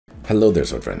Hello there,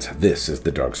 sword friends. This is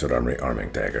the Darksword Armory Arming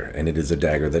Dagger, and it is a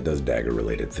dagger that does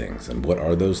dagger-related things. And what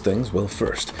are those things? Well,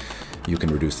 first, you can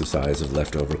reduce the size of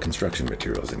leftover construction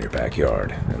materials in your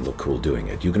backyard and look cool doing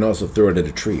it. You can also throw it at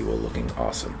a tree while looking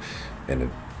awesome,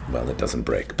 and it doesn't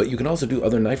break. But you can also do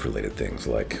other knife-related things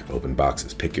like open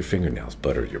boxes, pick your fingernails,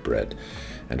 butter your bread.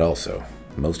 And also,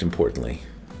 most importantly,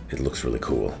 it looks really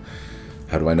cool.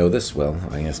 How do I know this? Well,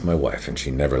 I asked my wife, and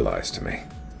she never lies to me.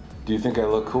 Do you think I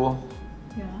look cool?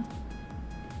 Yeah.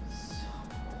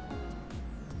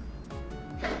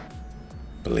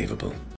 Believable.